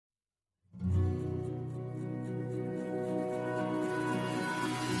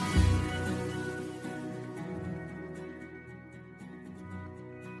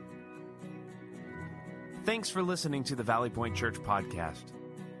Thanks for listening to the Valley Point Church podcast.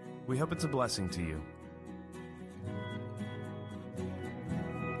 We hope it's a blessing to you.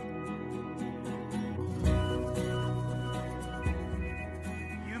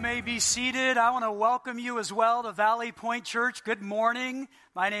 You may be seated. I want to welcome you as well to Valley Point Church. Good morning.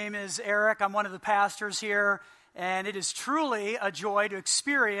 My name is Eric. I'm one of the pastors here, and it is truly a joy to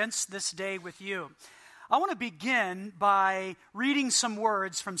experience this day with you. I want to begin by reading some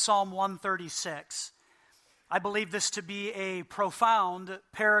words from Psalm 136. I believe this to be a profound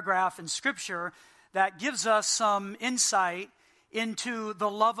paragraph in Scripture that gives us some insight into the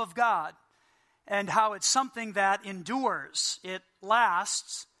love of God and how it's something that endures. It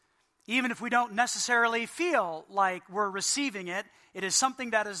lasts, even if we don't necessarily feel like we're receiving it. It is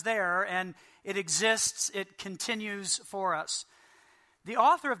something that is there, and it exists. It continues for us. The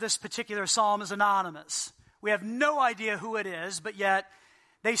author of this particular psalm is anonymous. We have no idea who it is, but yet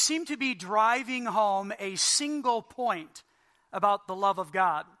they seem to be driving home a single point about the love of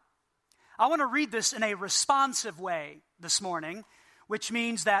God. I want to read this in a responsive way this morning, which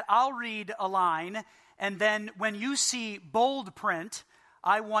means that I'll read a line, and then when you see bold print,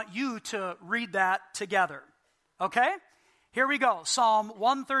 I want you to read that together. Okay? Here we go. Psalm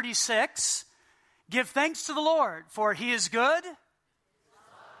 136. Give thanks to the Lord, for He is good.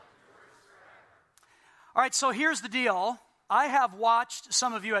 All right, so here's the deal. I have watched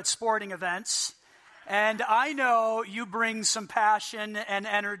some of you at sporting events, and I know you bring some passion and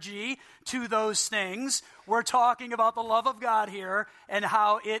energy to those things. We're talking about the love of God here and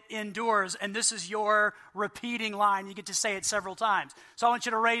how it endures, and this is your repeating line. You get to say it several times. So I want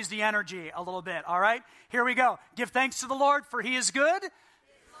you to raise the energy a little bit, all right? Here we go. Give thanks to the Lord, for He is good. His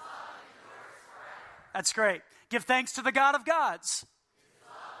love endures forever. That's great. Give thanks to the God of gods. His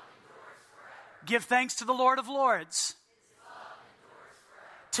love endures forever. Give thanks to the Lord of lords.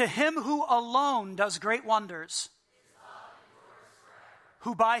 To Him who alone does great wonders,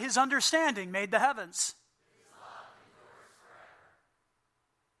 who by His understanding made the heavens,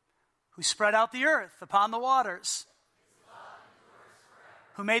 who spread out the earth upon the waters,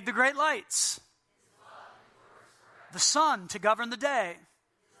 who made the great lights, the sun to govern the day,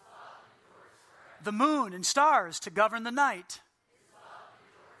 the moon and stars to govern the night.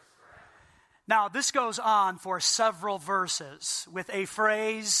 Now, this goes on for several verses with a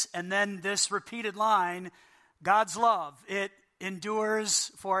phrase and then this repeated line, God's love, it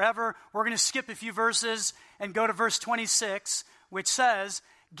endures forever. We're going to skip a few verses and go to verse 26, which says,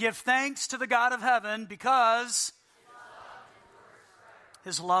 give thanks to the God of heaven because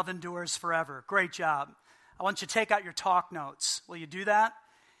His love endures forever. Great job. I want you to take out your talk notes. Will you do that?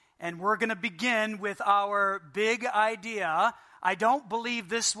 And we're going to begin with our big idea. I don't believe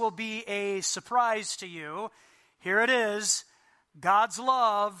this will be a surprise to you. Here it is. God's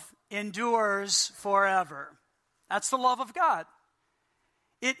love endures forever. That's the love of God.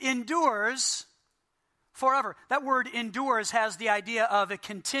 It endures forever. That word endures has the idea of it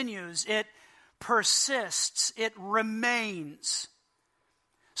continues, it persists, it remains.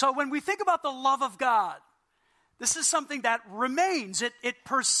 So when we think about the love of God, this is something that remains, it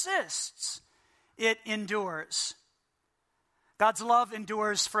persists, it endures. God's love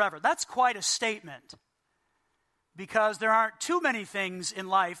endures forever. That's quite a statement because there aren't too many things in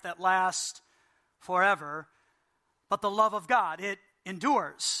life that last forever, but the love of God, it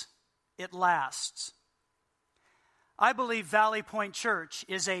endures, it lasts. I believe Valley Point Church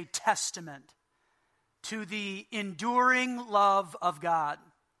is a testament to the enduring love of God,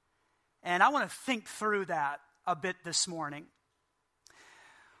 and I want to think through that a bit this morning.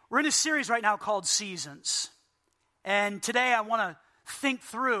 We're in a series right now called Seasons. And today I want to think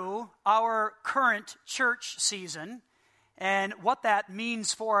through our current church season and what that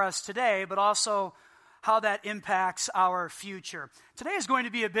means for us today, but also how that impacts our future. Today is going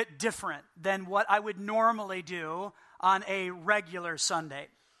to be a bit different than what I would normally do on a regular Sunday.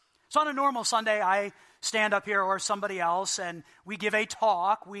 So on a normal Sunday, I stand up here or somebody else and we give a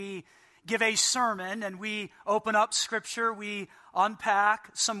talk, we give a sermon, and we open up Scripture, we unpack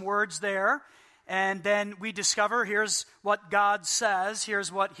some words there. And then we discover, here's what God says, here's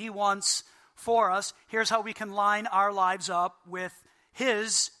what He wants for us, here's how we can line our lives up with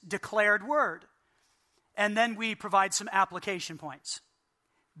His declared word. And then we provide some application points.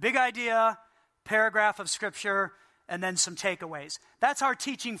 Big idea, paragraph of Scripture, and then some takeaways. That's our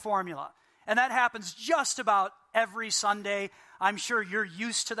teaching formula. And that happens just about every Sunday. I'm sure you're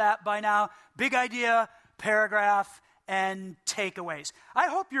used to that by now. Big idea, paragraph, and takeaways. I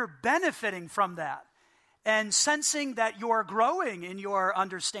hope you're benefiting from that and sensing that you're growing in your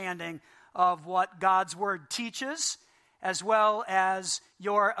understanding of what God's Word teaches as well as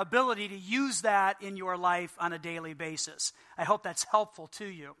your ability to use that in your life on a daily basis. I hope that's helpful to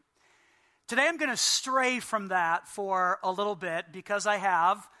you. Today I'm going to stray from that for a little bit because I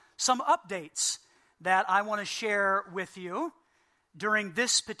have some updates that I want to share with you during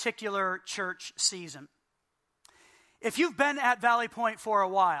this particular church season. If you've been at Valley Point for a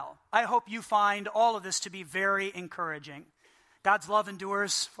while, I hope you find all of this to be very encouraging. God's love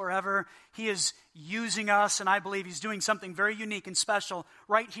endures forever. He is using us, and I believe He's doing something very unique and special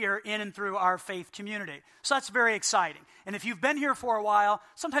right here in and through our faith community. So that's very exciting. And if you've been here for a while,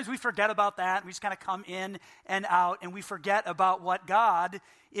 sometimes we forget about that. We just kind of come in and out, and we forget about what God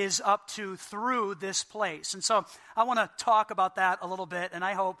is up to through this place. And so I want to talk about that a little bit, and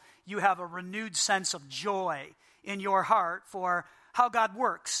I hope you have a renewed sense of joy in your heart for how God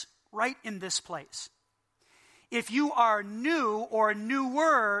works right in this place. If you are new or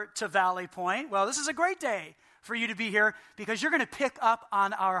newer to Valley Point, well, this is a great day for you to be here because you're going to pick up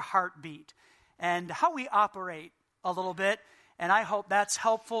on our heartbeat and how we operate a little bit, and I hope that's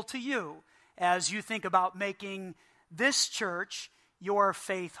helpful to you as you think about making this church your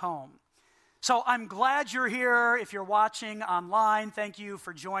faith home. So I'm glad you're here. If you're watching online, thank you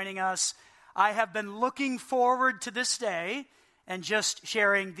for joining us. I have been looking forward to this day and just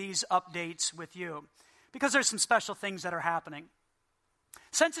sharing these updates with you, because there's some special things that are happening.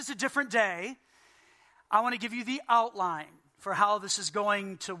 Since it's a different day, I want to give you the outline for how this is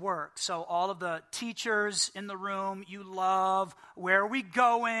going to work. So all of the teachers in the room, you love, where are we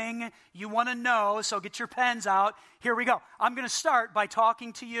going? You want to know, so get your pens out. Here we go. I'm going to start by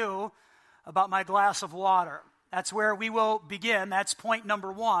talking to you about my glass of water. That's where we will begin. That's point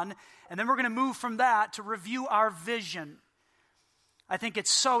number one. And then we're going to move from that to review our vision. I think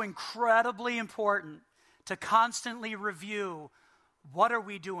it's so incredibly important to constantly review, what are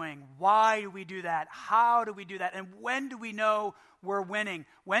we doing? Why do we do that? How do we do that? And when do we know we're winning?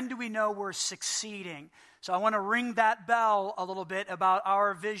 When do we know we're succeeding? So I want to ring that bell a little bit about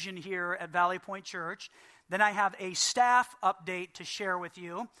our vision here at Valley Point Church. Then I have a staff update to share with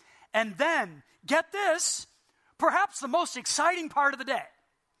you. And then, get this, perhaps the most exciting part of the day.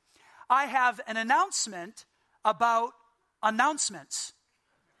 I have an announcement about announcements.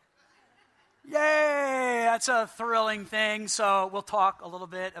 Yay, that's a thrilling thing. So we'll talk a little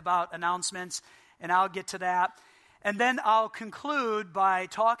bit about announcements, and I'll get to that. And then I'll conclude by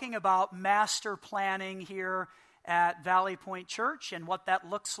talking about master planning here at Valley Point Church and what that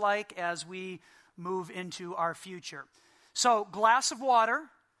looks like as we move into our future. So, glass of water,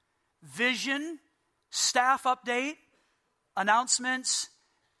 vision, staff update, announcements,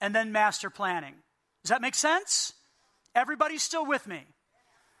 and then master planning. Does that make sense? Everybody's still with me?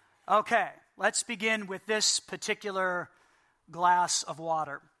 Okay, let's begin with this particular glass of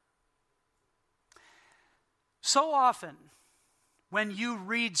water. So often, when you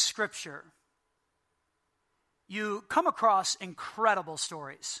read Scripture, you come across incredible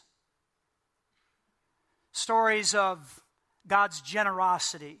stories. Stories of God's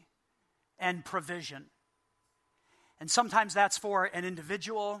generosity and provision. And sometimes that's for an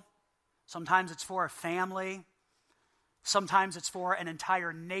individual. Sometimes it's for a family. Sometimes it's for an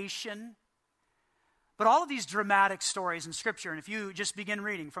entire nation. But all of these dramatic stories in Scripture, and if you just begin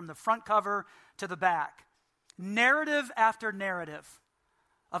reading from the front cover to the back, narrative after narrative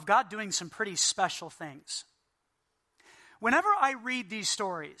of God doing some pretty special things. Whenever I read these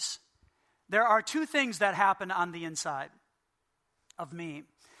stories, there are two things that happen on the inside of me.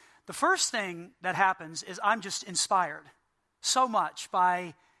 The first thing that happens is I'm just inspired so much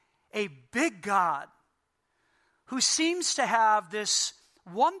by a big God who seems to have this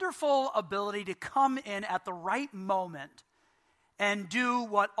wonderful ability to come in at the right moment and do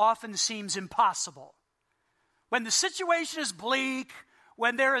what often seems impossible. When the situation is bleak,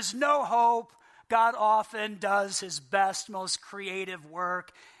 when there is no hope, God often does His best, most creative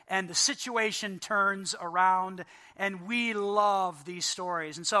work, and the situation turns around, and we love these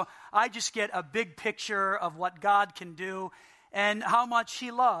stories. And so I just get a big picture of what God can do and how much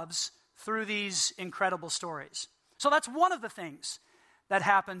He loves through these incredible stories. So that's one of the things that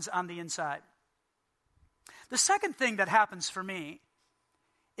happens on the inside. The second thing that happens for me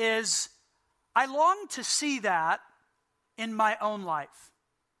is I long to see that in my own life.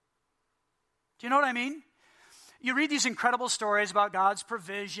 Do you know what I mean? You read these incredible stories about God's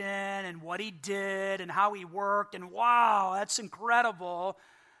provision and what He did and how He worked, and wow, that's incredible.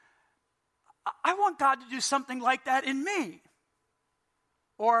 I want God to do something like that in me,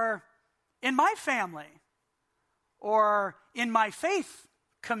 or in my family, or in my faith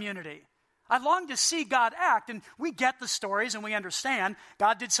community. I long to see God act, and we get the stories and we understand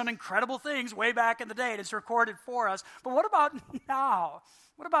God did some incredible things way back in the day, and it's recorded for us. But what about now?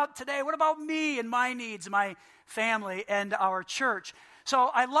 What about today? What about me and my needs, my family, and our church? So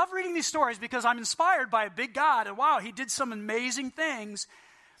I love reading these stories because I'm inspired by a big God, and wow, he did some amazing things.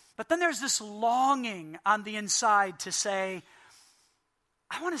 But then there's this longing on the inside to say,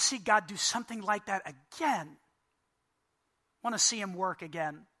 I want to see God do something like that again. I want to see him work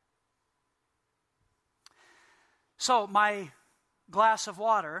again. So my glass of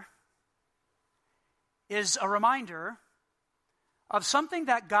water is a reminder of something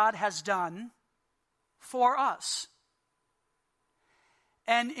that God has done for us.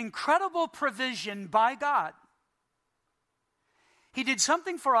 An incredible provision by God. He did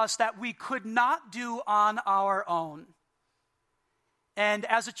something for us that we could not do on our own. And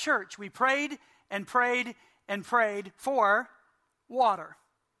as a church, we prayed and prayed and prayed for water.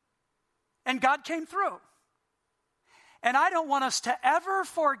 And God came through. And I don't want us to ever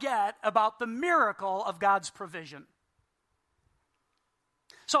forget about the miracle of God's provision.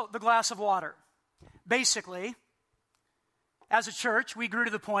 So, the glass of water. Basically, as a church, we grew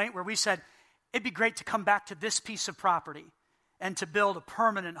to the point where we said, it'd be great to come back to this piece of property and to build a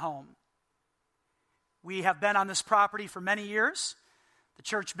permanent home. We have been on this property for many years. The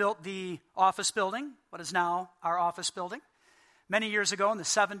church built the office building, what is now our office building, many years ago in the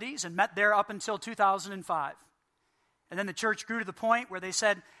 70s, and met there up until 2005. And then the church grew to the point where they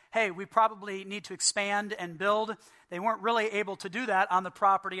said, hey, we probably need to expand and build. They weren't really able to do that on the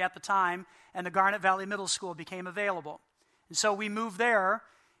property at the time, and the Garnet Valley Middle School became available. And so we moved there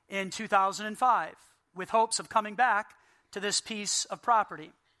in 2005 with hopes of coming back to this piece of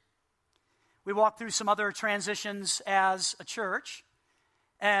property. We walked through some other transitions as a church,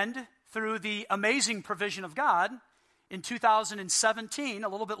 and through the amazing provision of God, in 2017, a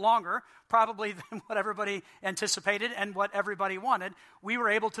little bit longer, probably than what everybody anticipated and what everybody wanted, we were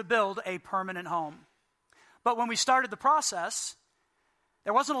able to build a permanent home. But when we started the process,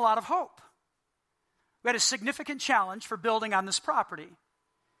 there wasn't a lot of hope. We had a significant challenge for building on this property.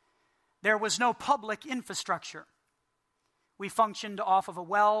 There was no public infrastructure. We functioned off of a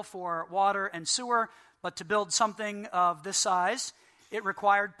well for water and sewer, but to build something of this size, it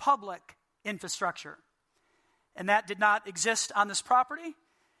required public infrastructure. And that did not exist on this property,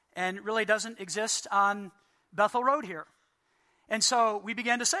 and really doesn't exist on Bethel Road here. And so we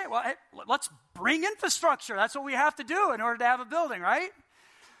began to say, well, hey, let's bring infrastructure. That's what we have to do in order to have a building, right?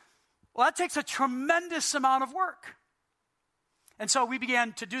 Well, that takes a tremendous amount of work. And so we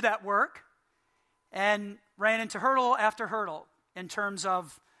began to do that work and ran into hurdle after hurdle in terms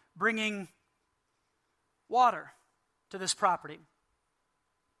of bringing water to this property.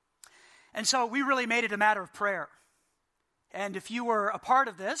 And so we really made it a matter of prayer. And if you were a part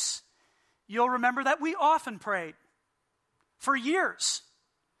of this, you'll remember that we often prayed for years.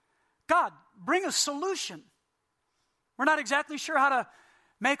 God, bring a solution. We're not exactly sure how to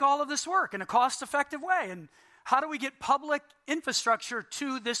make all of this work in a cost-effective way. And how do we get public infrastructure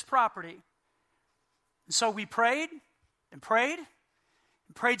to this property? And so we prayed and prayed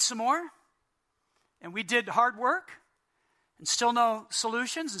and prayed some more. And we did hard work and still no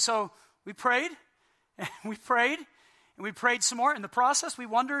solutions. And so we prayed and we prayed and we prayed some more. In the process, we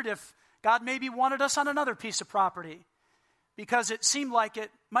wondered if God maybe wanted us on another piece of property because it seemed like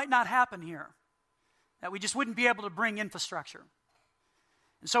it might not happen here, that we just wouldn't be able to bring infrastructure.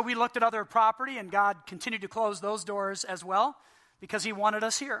 And so we looked at other property, and God continued to close those doors as well because he wanted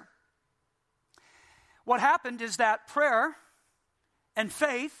us here. What happened is that prayer and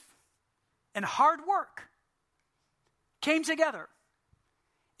faith and hard work came together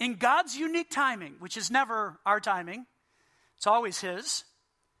in God's unique timing, which is never our timing. It's always his.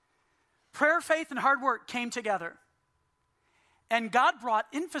 Prayer, faith, and hard work came together. And God brought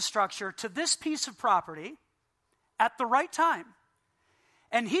infrastructure to this piece of property at the right time.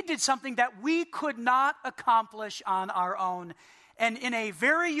 And he did something that we could not accomplish on our own. And in a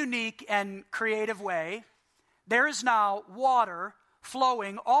very unique and creative way, there is now water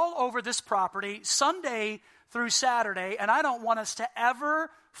flowing all over this property, Sunday through Saturday. And I don't want us to ever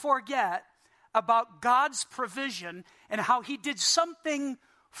forget about God's provision and how he did something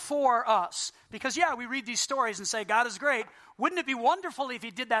for us. Because, yeah, we read these stories and say, God is great. Wouldn't it be wonderful if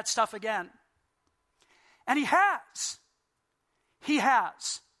he did that stuff again? And he has. He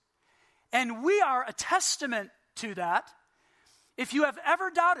has. And we are a testament to that. If you have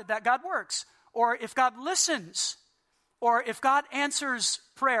ever doubted that God works, or if God listens, or if God answers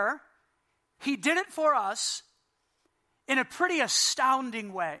prayer, he did it for us in a pretty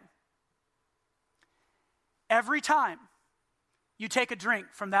astounding way. Every time you take a drink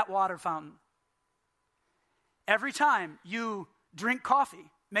from that water fountain, every time you drink coffee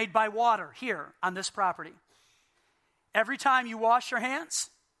made by water here on this property, every time you wash your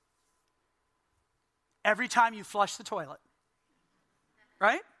hands, every time you flush the toilet,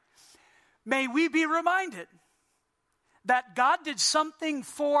 right? May we be reminded that God did something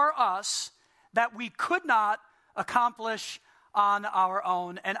for us that we could not accomplish on our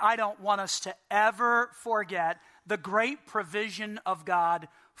own. And I don't want us to ever forget the great provision of God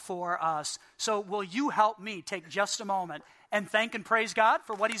for us. So will you help me take just a moment and thank and praise God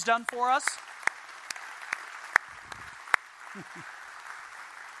for what he's done for us?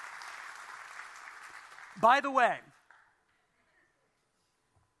 By the way,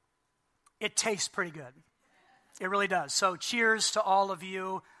 it tastes pretty good. It really does. So cheers to all of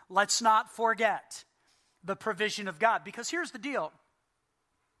you. Let's not forget the provision of God. Because here's the deal.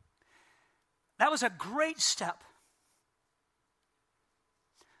 That was a great step.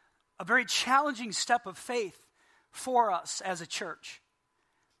 A very challenging step of faith for us as a church.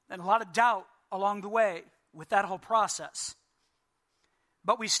 And a lot of doubt along the way with that whole process.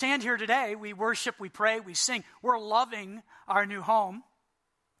 But we stand here today, we worship, we pray, we sing. We're loving our new home.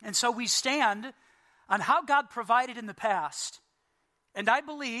 And so we stand on how God provided in the past. And I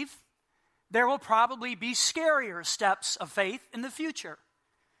believe there will probably be scarier steps of faith in the future.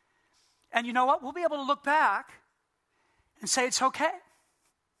 And you know what? We'll be able to look back and say it's okay.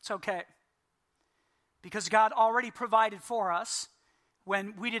 It's okay. Because God already provided for us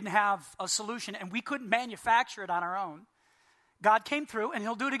when we didn't have a solution and we couldn't manufacture it on our own. God came through and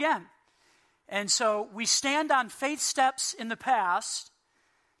he'll do it again. And so we stand on faith steps in the past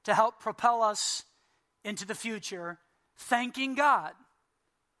to help propel us into the future, thanking God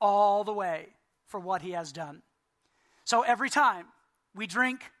all the way for what he has done. So every time we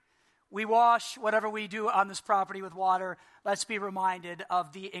drink, we wash, whatever we do on this property with water, let's be reminded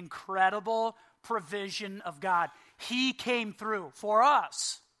of the incredible provision of God. He came through for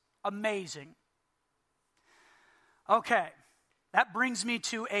us. Amazing. Okay, that brings me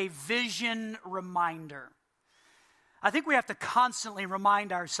to a vision reminder. I think we have to constantly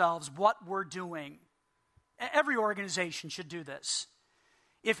remind ourselves what we're doing. Every organization should do this.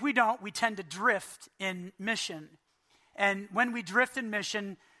 If we don't, we tend to drift in mission. And when we drift in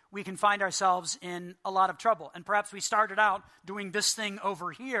mission, we can find ourselves in a lot of trouble. And perhaps we started out doing this thing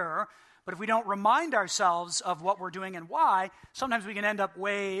over here, but if we don't remind ourselves of what we're doing and why, sometimes we can end up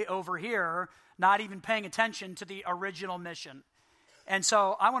way over here, not even paying attention to the original mission. And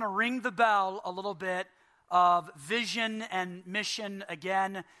so I want to ring the bell a little bit of vision and mission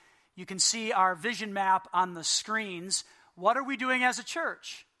again. You can see our vision map on the screens. What are we doing as a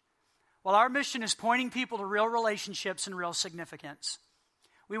church? Well, our mission is pointing people to real relationships and real significance.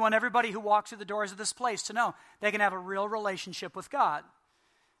 We want everybody who walks through the doors of this place to know they can have a real relationship with God.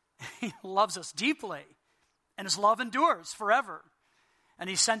 He loves us deeply, and his love endures forever. And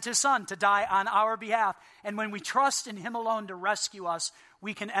he sent his son to die on our behalf. And when we trust in him alone to rescue us,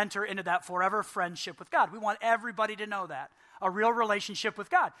 we can enter into that forever friendship with God. We want everybody to know that, a real relationship with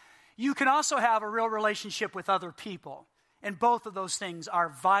God. You can also have a real relationship with other people. And both of those things are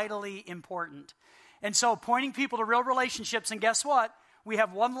vitally important. And so pointing people to real relationships, and guess what? We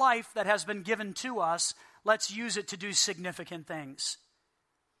have one life that has been given to us. Let's use it to do significant things.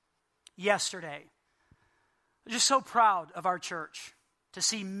 Yesterday, I'm just so proud of our church to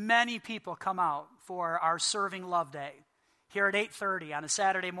see many people come out for our Serving Love Day. Here at 8:30 on a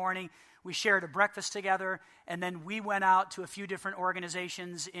Saturday morning, we shared a breakfast together, and then we went out to a few different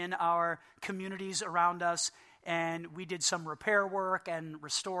organizations in our communities around us, and we did some repair work and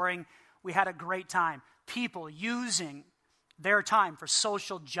restoring. We had a great time. People using their time for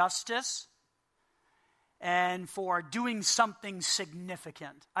social justice and for doing something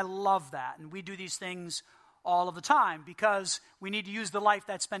significant. I love that, and we do these things all of the time because we need to use the life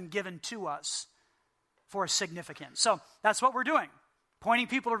that's been given to us for significance. So that's what we're doing, pointing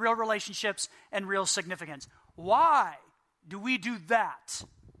people to real relationships and real significance. Why do we do that?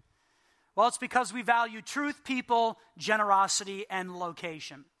 Well, it's because we value truth, people, generosity, and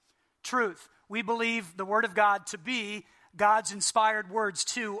location. Truth. We believe the Word of God to be God's inspired words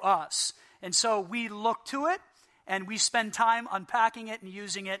to us. And so we look to it, and we spend time unpacking it and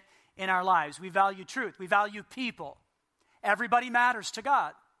using it in our lives. We value truth. We value people. Everybody matters to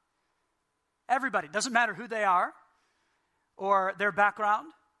God. Everybody. Doesn't matter who they are, or their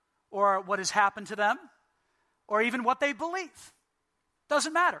background, or what has happened to them, or even what they believe.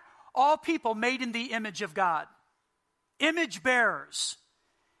 Doesn't matter. All people made in the image of God. Image bearers.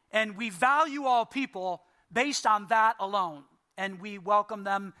 And we value all people based on that alone. And we welcome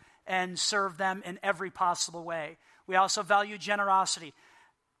them and serve them in every possible way. We also value generosity.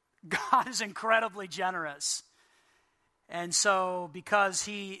 God is incredibly generous. And so because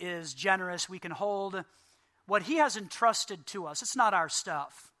he is generous, we can hold what he has entrusted to us. It's not our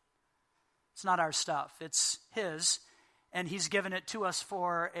stuff. It's not our stuff. It's his, and he's given it to us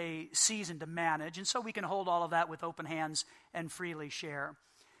for a season to manage. And so we can hold all of that with open hands and freely share.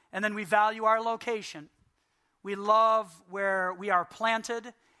 And then we value our location. We love where we are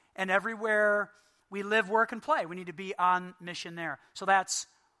planted, and everywhere we live, work, and play, we need to be on mission there. So that's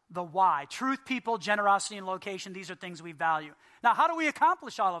the why. Truth, people, generosity, and location, these are things we value. Now, how do we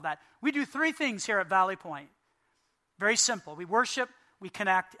accomplish all of that? We do three things here at Valley Point. Very simple. We worship, we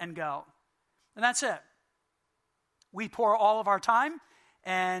connect, and go. And that's it. We pour all of our time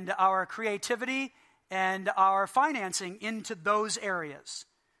and our creativity and our financing into those areas.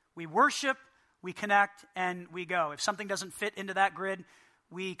 We worship, we connect, and we go. If something doesn't fit into that grid,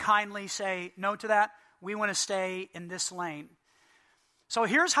 we kindly say no to that. We want to stay in this lane. So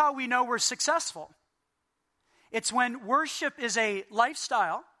here's how we know we're successful. It's when worship is a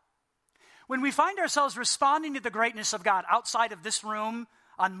lifestyle, when we find ourselves responding to the greatness of God outside of this room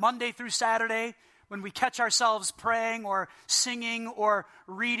on Monday through Saturday, when we catch ourselves praying or singing or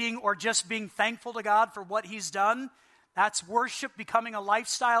reading or just being thankful to God for what he's done. That's worship becoming a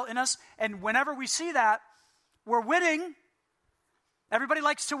lifestyle in us. And whenever we see that, we're winning. Everybody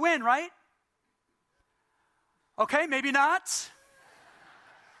likes to win, right? Okay, maybe not.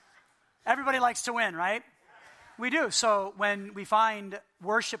 Everybody likes to win, right? We do. So when we find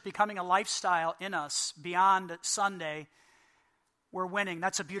worship becoming a lifestyle in us beyond Sunday, we're winning.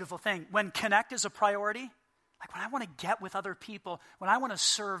 That's a beautiful thing. When connect is a priority, like when I want to get with other people, when I want to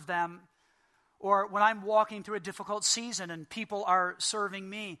serve them, or when I'm walking through a difficult season and people are serving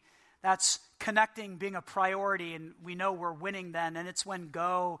me, that's connecting being a priority, and we know we're winning then. And it's when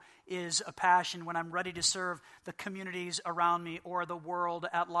go is a passion, when I'm ready to serve the communities around me or the world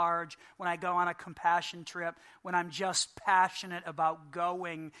at large, when I go on a compassion trip, when I'm just passionate about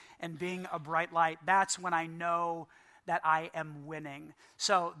going and being a bright light. That's when I know that I am winning.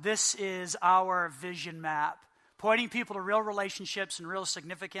 So this is our vision map, pointing people to real relationships and real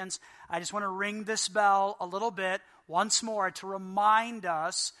significance. I just want to ring this bell a little bit once more to remind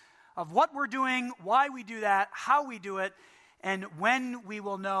us of what we're doing, why we do that, how we do it, and when we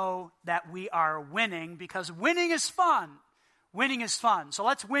will know that we are winning, because winning is fun. Winning is fun. So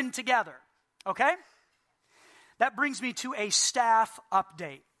let's win together, okay? That brings me to a staff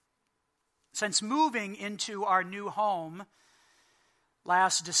update. Since moving into our new home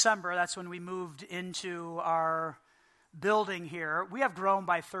last December, that's when we moved into our building here, we have grown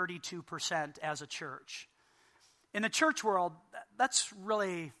by 32% as a church. In the church world, that's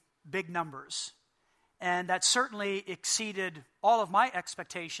really big numbers. And that certainly exceeded all of my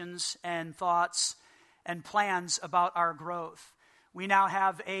expectations and thoughts and plans about our growth. We now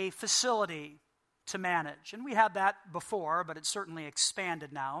have a facility to manage. And we had that before, but it's certainly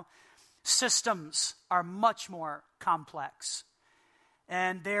expanded now. Systems are much more complex.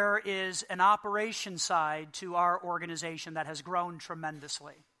 And there is an operation side to our organization that has grown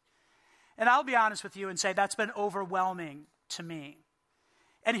tremendously. And I'll be honest with you and say that's been overwhelming to me.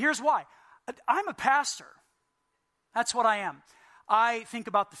 And here's why. I'm a pastor. That's what I am. I think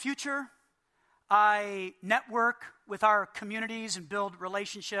about the future. I network with our communities and build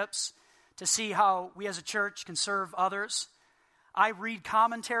relationships to see how we as a church can serve others. I read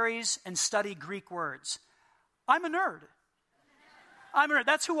commentaries and study Greek words. I'm a nerd.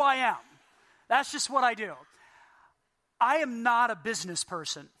 That's who I am. That's just what I do. I am not a business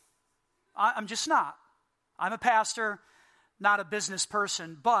person. I'm just not. I'm a pastor, not a business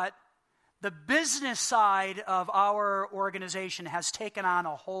person, but the business side of our organization has taken on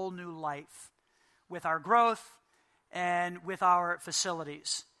a whole new life with our growth and with our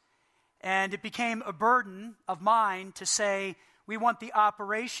facilities. And it became a burden of mine to say, we want the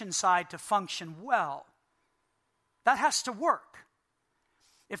operation side to function well. That has to work.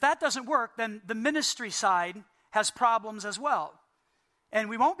 If that doesn't work, then the ministry side has problems as well. And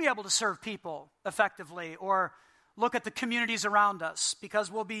we won't be able to serve people effectively or look at the communities around us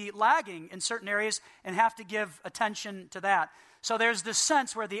because we'll be lagging in certain areas and have to give attention to that. So there's this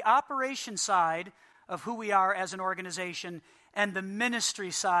sense where the operation side of who we are as an organization and the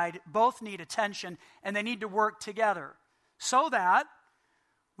ministry side both need attention, and they need to work together so that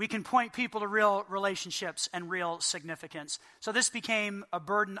we can point people to real relationships and real significance. So this became a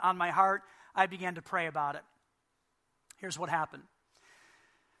burden on my heart. I began to pray about it. Here's what happened.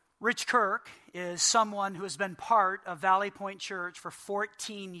 Rich Kirk is someone who has been part of Valley Point Church for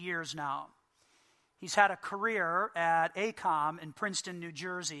 14 years now. He's had a career at ACOM in Princeton, New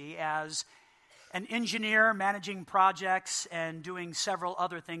Jersey as an engineer managing projects and doing several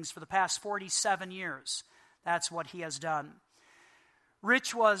other things for the past 47 years. That's what he has done.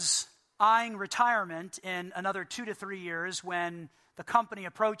 Rich was eyeing retirement in another 2 to 3 years when the company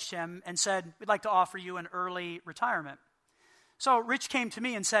approached him and said, "We'd like to offer you an early retirement." So Rich came to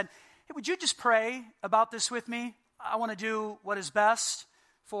me and said, "Hey, would you just pray about this with me? I want to do what is best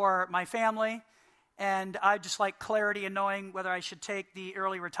for my family, and I'd just like clarity in knowing whether I should take the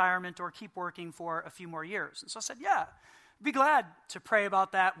early retirement or keep working for a few more years." And so I said, "Yeah, I'd be glad to pray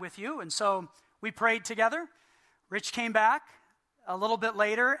about that with you." And so we prayed together. Rich came back a little bit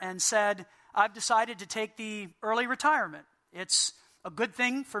later and said, "I've decided to take the early retirement. It's a good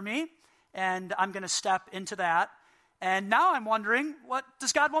thing for me, and I'm going to step into that. And now I'm wondering, what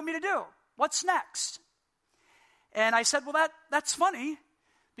does God want me to do? What's next?" And I said, "Well, that's funny,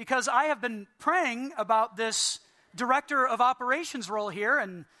 because I have been praying about this director of operations role here,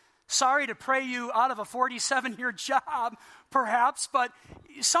 and sorry to pray you out of a 47-year job, perhaps, but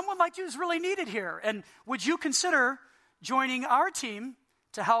someone like you is really needed here. And would you consider joining our team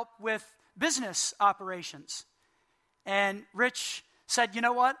to help with business operations?" And Rich said, "You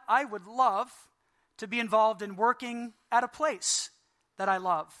know what? I would love to be involved in working at a place that I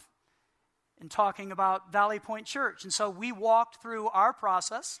love," and talking about Valley Point Church. And so we walked through our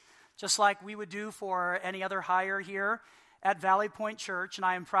process, just like we would do for any other hire here at Valley Point Church. And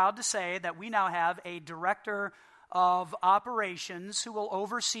I am proud to say that we now have a director of operations who will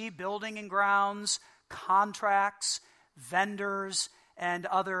oversee building and grounds, contracts, vendors, and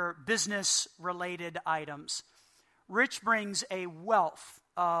other business-related items. Rich brings a wealth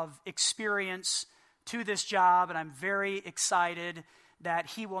of experience to this job, and I'm very excited that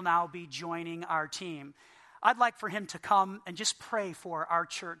he will now be joining our team. I'd like for him to come and just pray for our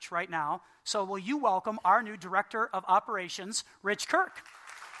church right now. So will you welcome our new Director of Operations, Rich Kirk?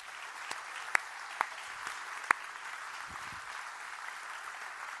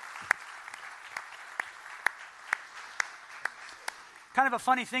 Kind of a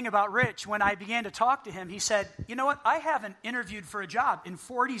funny thing about Rich, when I began to talk to him, he said, "You know what? I haven't interviewed for a job in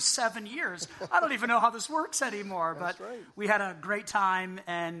 47 years. I don't even know how this works anymore." But right. We had a great time,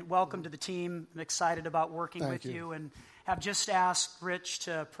 and welcome to the team. I'm excited about working with you, and have just asked Rich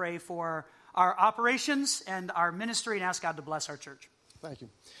to pray for our operations and our ministry and ask God to bless our church. Thank you.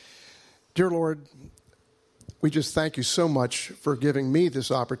 Dear Lord, we just thank you so much for giving me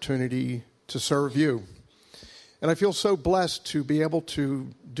this opportunity to serve you. And I feel so blessed to be able to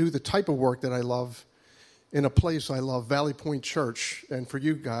do the type of work that I love in a place I love, Valley Point Church, and for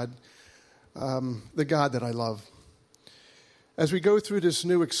you, God, the God that I love. As we go through this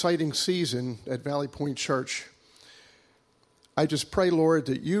new exciting season at Valley Point Church, I just pray, Lord,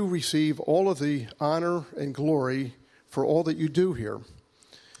 that you receive all of the honor and glory for all that you do here.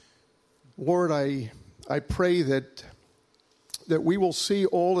 Lord, I pray that we will see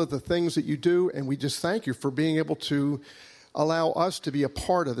all of the things that you do, and we just thank you for being able to allow us to be a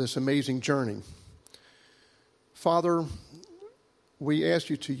part of this amazing journey. Father, we ask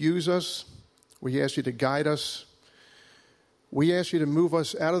you to use us. We ask you to guide us. We ask you to move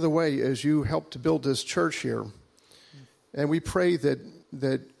us out of the way as you help to build this church here. And we pray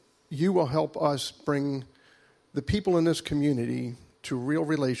that you will help us bring the people in this community to real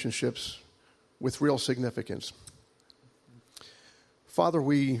relationships with real significance. Father,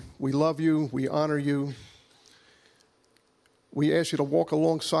 we love you. We honor you. We ask you to walk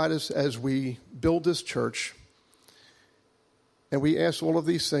alongside us as we build this church. And we ask all of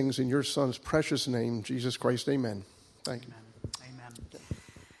these things in your Son's precious name, Jesus Christ. Amen. Thank you. Amen.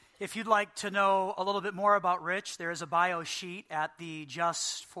 If you'd like to know a little bit more about Rich, there is a bio sheet at the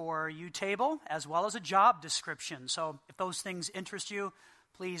Just For You table, as well as a job description. So if those things interest you,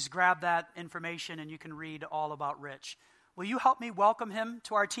 please grab that information and you can read all about Rich. Will you help me welcome him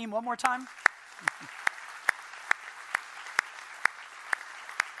to our team one more time?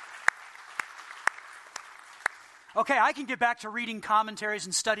 Okay, I can get back to reading commentaries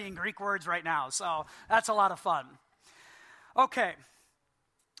and studying Greek words right now, so that's a lot of fun. Okay,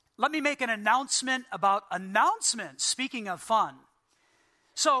 let me make an announcement about announcements, speaking of fun.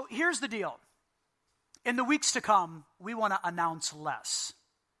 So here's the deal. In the weeks to come, we want to announce less.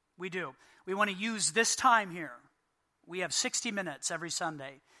 We do. We want to use this time here. We have 60 minutes every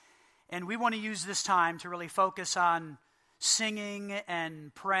Sunday, and we want to use this time to really focus on singing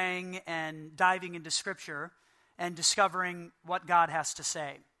and praying and diving into Scripture and discovering what God has to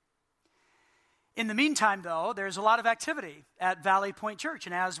say. In the meantime, though, there's a lot of activity at Valley Point Church,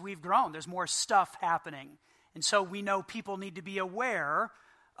 and as we've grown, there's more stuff happening. And so we know people need to be aware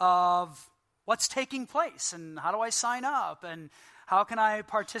of what's taking place, and how do I sign up, and How can I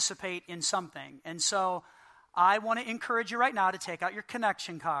participate in something? And so I want to encourage you right now to take out your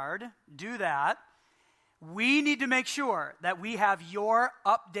connection card. Do that. We need to make sure that we have your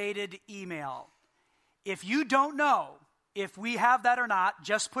updated email. If you don't know if we have that or not,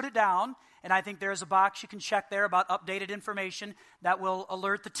 just put it down. And I think there's a box you can check there about updated information that will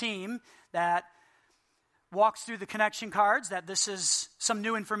alert the team that walks through the connection cards that this is some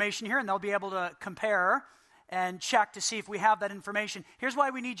new information here, and they'll be able to compare and check to see if we have that information. Here's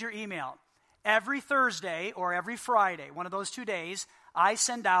why we need your email. Every Thursday or every Friday, one of those 2 days, I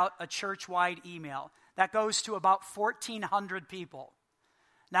send out a church-wide email. That goes to about 1,400 people.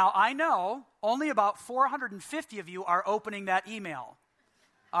 Now, I know only about 450 of you are opening that email.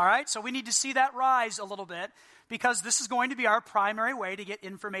 All right? So we need to see that rise a little bit because this is going to be our primary way to get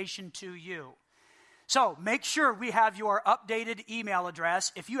information to you. So make sure we have your updated email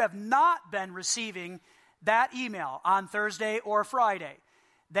address. If you have not been receiving that email on Thursday or Friday,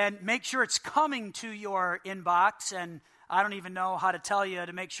 then make sure it's coming to your inbox. And I don't even know how to tell you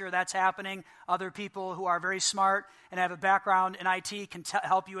to make sure that's happening. Other people who are very smart and have a background in IT can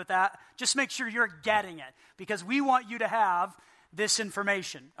help you with that. Just make sure you're getting it because we want you to have this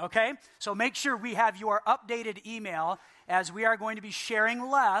information, okay? So make sure we have your updated email as we are going to be sharing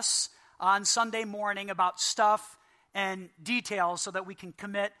less on Sunday morning about stuff and details so that we can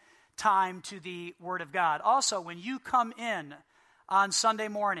commit time to the Word of God. Also, when you come in on Sunday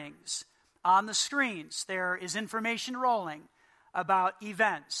mornings, on the screens, there is information rolling about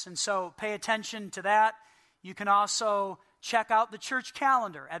events. And so pay attention to that. You can also check out the church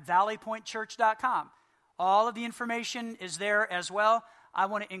calendar at valleypointchurch.com. All of the information is there as well. I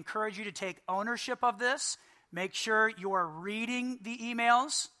want to encourage you to take ownership of this. Make sure you are reading the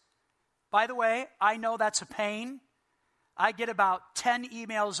emails. By the way, I know that's a pain. I get about 10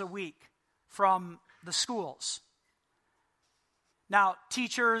 emails a week from the schools. Now,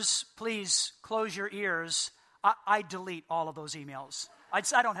 teachers, please close your ears. I delete all of those emails. I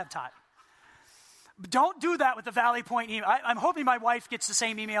don't have time. But don't do that with the Valley Point email. I'm hoping my wife gets the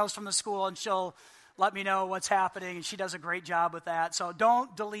same emails from the school and she'll let me know what's happening, and she does a great job with that. So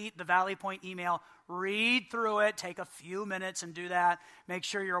don't delete the Valley Point email. Read through it. Take a few minutes and do that. Make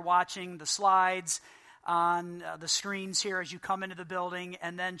sure you're watching the slides on the screens here as you come into the building,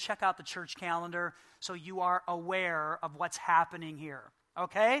 and then check out the church calendar so you are aware of what's happening here.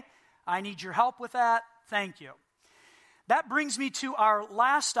 Okay? I need your help with that. Thank you. That brings me to our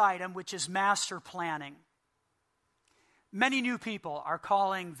last item, which is master planning. Many new people are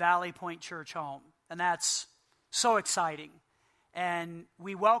calling Valley Point Church home, and that's so exciting. And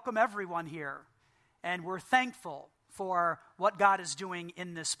we welcome everyone here, and we're thankful for what God is doing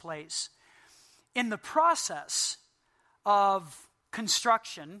in this place. In the process of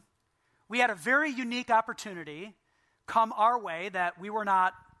construction, we had a very unique opportunity come our way that we were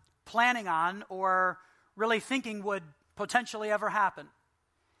not planning on or really thinking would potentially ever happen.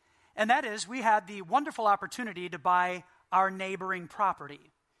 And that is, we had the wonderful opportunity to buy our neighboring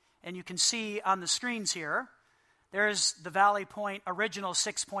property. And you can see on the screens here, there's the Valley Point original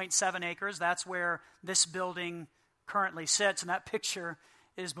 6.7 acres. That's where this building currently sits. And that picture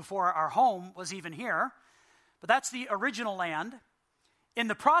is before our home was even here. But that's the original land. In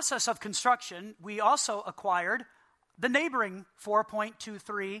the process of construction, we also acquired the neighboring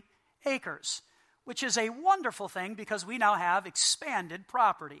 4.23 acres, which is a wonderful thing because we now have expanded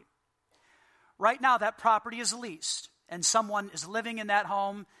property. Right now, that property is leased, and someone is living in that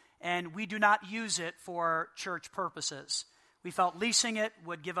home, and we do not use it for church purposes. We felt leasing it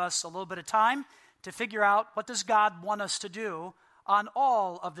would give us a little bit of time to figure out what does God want us to do on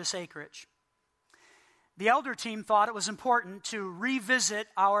all of this acreage. The elder team thought it was important to revisit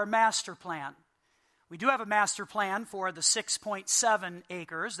our master plan. We do have a master plan for the 6.7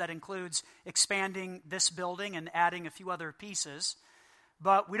 acres that includes expanding this building and adding a few other pieces,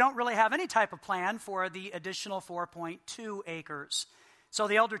 but we don't really have any type of plan for the additional 4.2 acres. So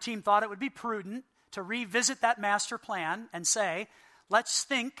the elder team thought it would be prudent to revisit that master plan and say, let's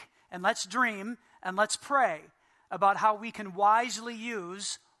think and let's dream and let's pray about how we can wisely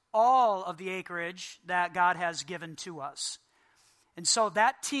use all of the acreage that God has given to us. And so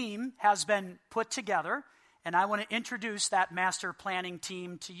that team has been put together, and I want to introduce that master planning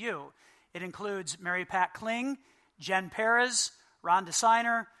team to you. It includes Mary Pat Kling, Jen Perez, Rhonda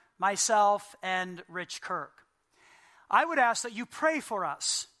Siner, myself, and Rich Kirk. I would ask that you pray for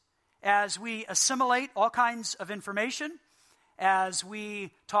us as we assimilate all kinds of information, as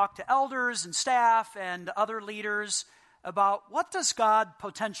we talk to elders and staff and other leaders about what does God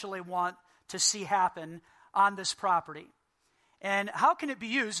potentially want to see happen on this property. And how can it be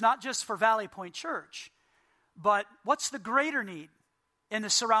used not just for Valley Point Church, but what's the greater need in the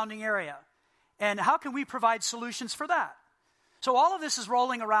surrounding area? And how can we provide solutions for that? So all of this is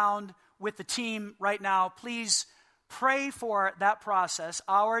rolling around with the team right now. Please pray for that process.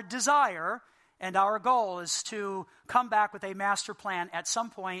 Our desire and our goal is to come back with a master plan at some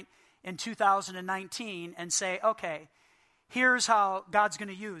point in 2019 and say, okay, here's how God's going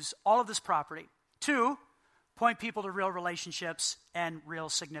to use all of this property to point people to real relationships and real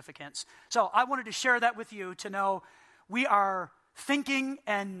significance. So I wanted to share that with you to know we are thinking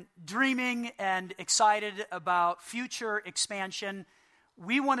and dreaming and excited about future expansion.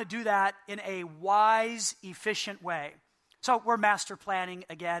 We want to do that in a wise, efficient way. So we're master planning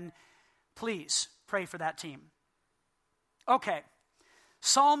again. Please pray for that team. Okay,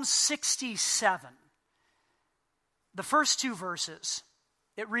 Psalm 67. The first two verses,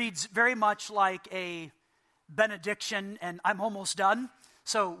 it reads very much like a benediction, and I'm almost done.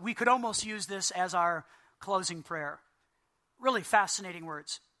 So we could almost use this as our closing prayer. Really fascinating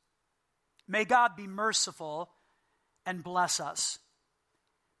words. May God be merciful and bless us.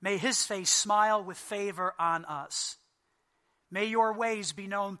 May his face smile with favor on us. May your ways be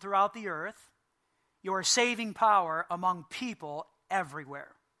known throughout the earth, your saving power among people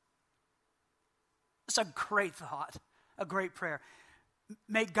everywhere. It's a great thought, a great prayer.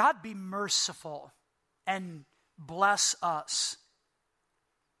 May God be merciful and bless us.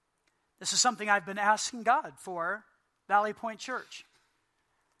 This is something I've been asking God for Valley Point Church,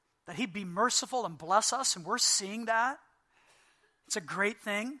 that he'd be merciful and bless us, and we're seeing that. It's a great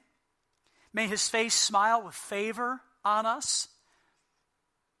thing. May his face smile with favor on us.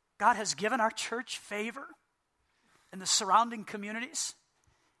 God has given our church favor in the surrounding communities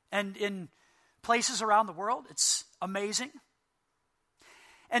and in places around the world. It's amazing.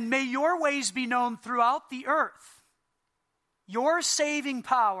 And may your ways be known throughout the earth, your saving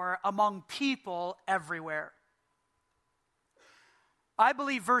power among people everywhere. I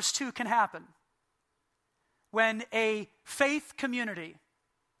believe verse 2 can happen when a faith community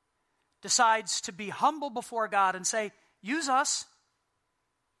decides to be humble before God and say, use us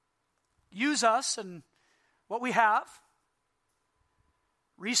and what we have,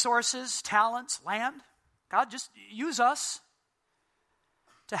 resources, talents, land. God, just use us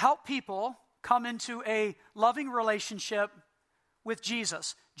to help people come into a loving relationship with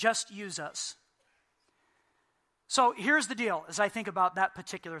Jesus. Just use us. So here's the deal as I think about that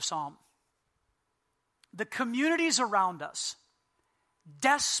particular psalm. The communities around us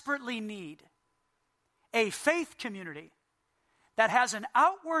desperately need a faith community that has an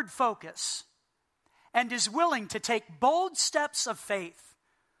outward focus and is willing to take bold steps of faith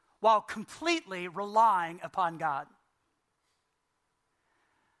while completely relying upon God.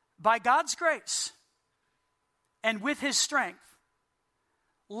 By God's grace and with his strength,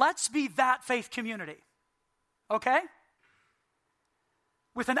 let's be that faith community. Okay?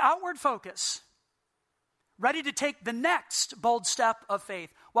 With an outward focus, ready to take the next bold step of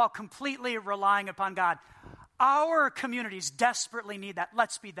faith while completely relying upon God. Our communities desperately need that.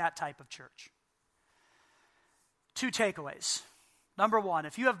 Let's be that type of church. 2 takeaways. Number 1,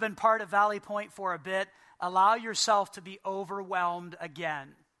 if you have been part of Valley Point for a bit, allow yourself to be overwhelmed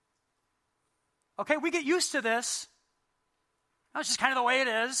again. Okay, we get used to this. That's just kind of the way it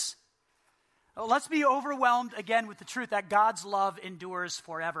is. Let's be overwhelmed again with the truth that God's love endures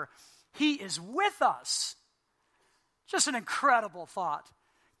forever. He is with us. Just an incredible thought.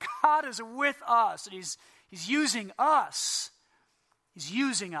 God is with us, and He's using us. He's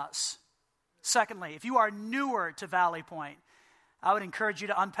using us. Secondly, if you are newer to Valley Point, I would encourage you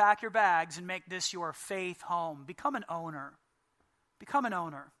to unpack your bags and make this your faith home. Become an owner. Become an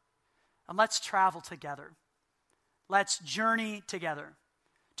owner. And let's travel together. Let's journey together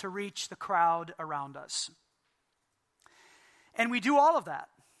to reach the crowd around us. And we do all of that.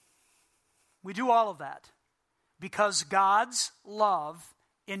 We do all of that because God's love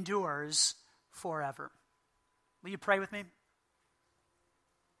endures forever. Will you pray with me?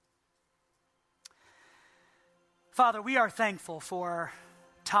 Father, we are thankful for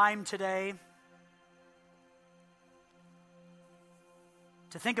time today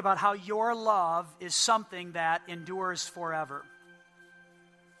to think about how your love is something that endures forever.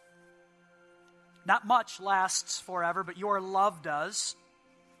 Not much lasts forever, but your love does.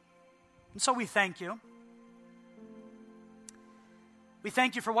 And so we thank you. We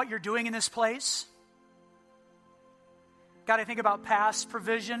thank you for what you're doing in this place. God, I think about past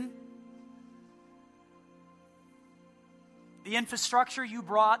provision, the infrastructure you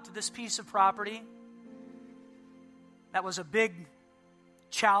brought to this piece of property. That was a big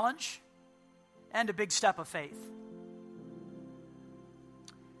challenge and a big step of faith.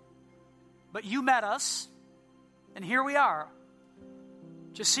 But you met us And here we are,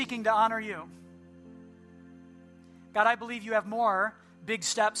 just seeking to honor you. God, I believe you have more big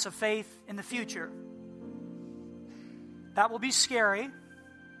steps of faith in the future. That will be scary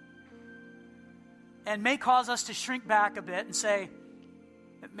and may cause us to shrink back a bit and say,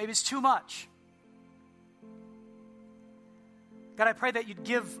 maybe it's too much. God, I pray that you'd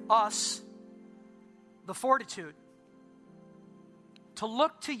give us the fortitude to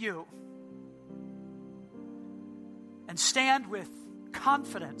look to you and stand with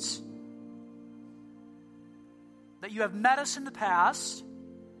confidence that you have met us in the past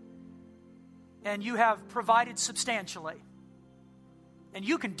and you have provided substantially. And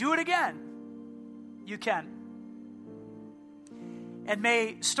you can do it again. You can. And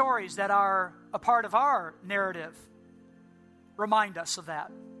may stories that are a part of our narrative remind us of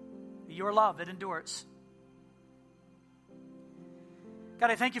that. Your love that endures.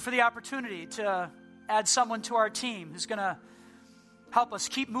 God, I thank you for the opportunity to add someone to our team who's going to help us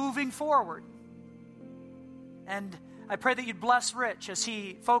keep moving forward. And I pray that you'd bless Rich as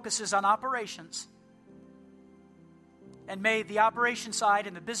he focuses on operations. And may the operation side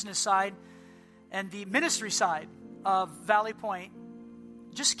and the business side and the ministry side of Valley Point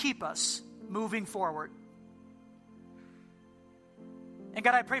just keep us moving forward. And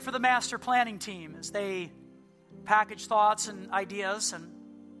God, I pray for the master planning team as they package thoughts and ideas and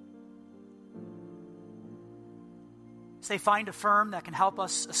as they find a firm that can help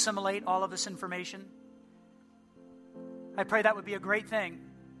us assimilate all of this information. I pray that would be a great thing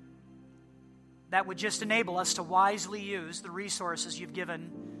that would just enable us to wisely use the resources you've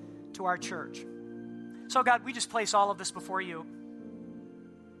given to our church. So God, we just place all of this before you.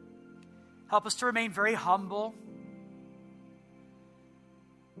 Help us to remain very humble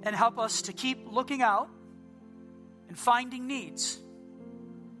and help us to keep looking out and finding needs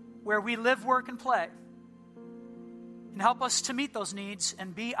where we live, work, and play. And help us to meet those needs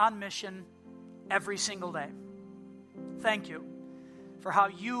and be on mission every single day. Thank you for how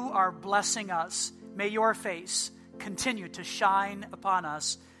you are blessing us. May your face continue to shine upon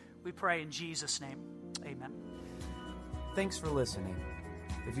us. We pray in Jesus' name. Amen. Thanks for listening.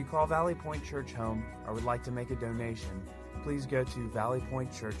 If you call Valley Point Church home or would like to make a donation, please go to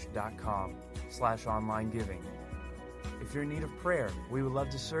valleypointchurch.com/online giving. If you're in need of prayer, we would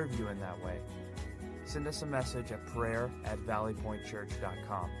love to serve you in that way. Send us a message at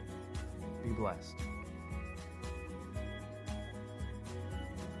prayer@valleypointchurch.com. Be blessed.